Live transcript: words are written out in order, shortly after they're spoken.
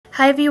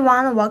Hi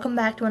everyone, welcome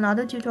back to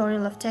another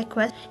tutorial of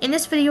TechQuest. In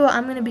this video,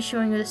 I'm going to be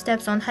showing you the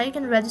steps on how you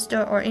can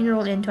register or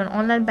enroll into an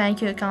online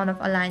banking account of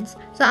Alliance.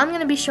 So I'm going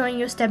to be showing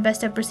you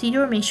step-by-step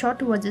procedure. Make sure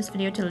to watch this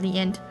video till the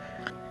end.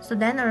 So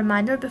then a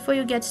reminder, before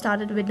you get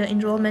started with the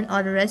enrollment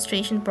or the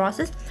registration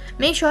process,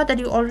 make sure that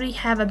you already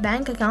have a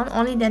bank account.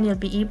 Only then you'll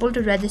be able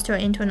to register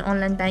into an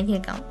online banking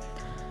account.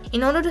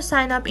 In order to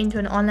sign up into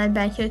an online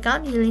banking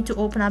account, you'll need to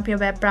open up your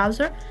web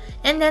browser,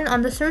 and then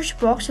on the search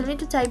box you'll need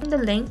to type in the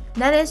link,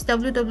 that is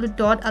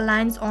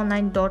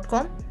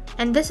www.allianceonline.com,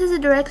 and this is a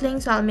direct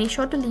link, so I'll make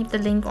sure to leave the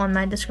link on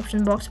my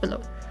description box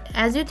below.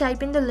 As you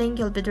type in the link,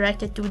 you'll be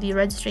directed to the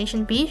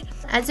registration page.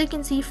 As you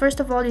can see, first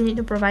of all, you need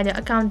to provide your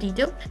account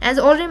detail. As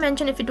already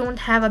mentioned, if you don't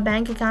have a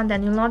bank account,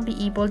 then you'll not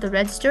be able to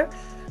register.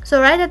 So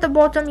right at the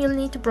bottom, you'll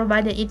need to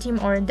provide an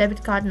ATM or a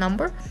debit card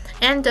number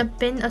and a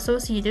PIN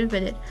associated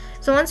with it.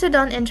 So once you're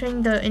done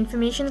entering the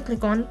information,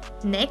 click on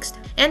next,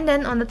 and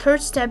then on the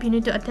third step, you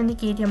need to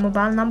authenticate your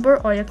mobile number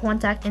or your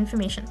contact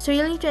information. So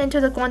you'll need to enter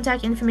the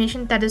contact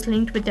information that is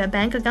linked with your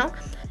bank account,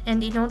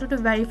 and in order to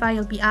verify,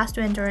 you'll be asked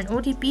to enter an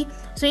OTP.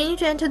 So you need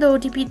to enter the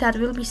OTP that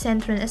will be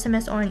sent through an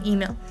SMS or an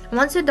email.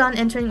 Once you're done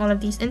entering all of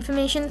these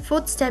information,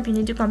 fourth step, you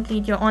need to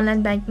complete your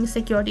online banking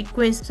security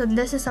quiz. So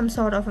this is some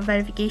sort of a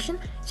verification.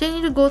 So you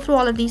need to go through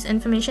all of these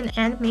information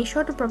and make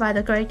sure to provide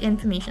the correct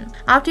information.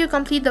 After you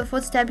complete the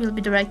fourth step, you'll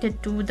be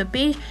directed to the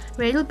page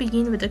where you'll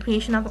begin with the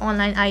creation of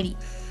online ID.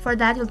 For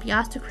that, you'll be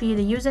asked to create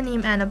a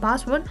username and a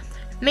password.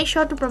 Make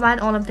sure to provide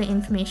all of the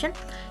information,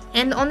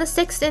 and on the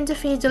sixth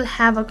interface you'll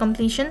have a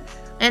completion,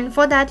 and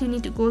for that you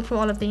need to go through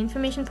all of the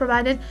information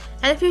provided,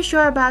 and if you're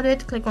sure about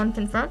it, click on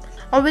confirm,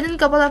 or within a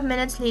couple of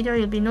minutes later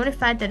you'll be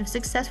notified that you've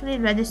successfully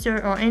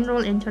registered or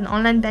enrolled into an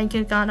online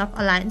banking account of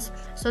Alliance.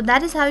 So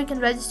that is how you can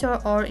register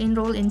or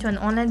enroll into an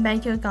online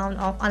banking account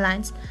of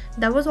Alliance.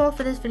 That was all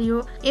for this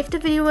video. If the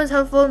video was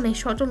helpful, make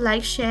sure to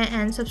like, share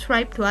and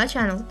subscribe to our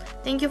channel.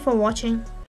 Thank you for watching.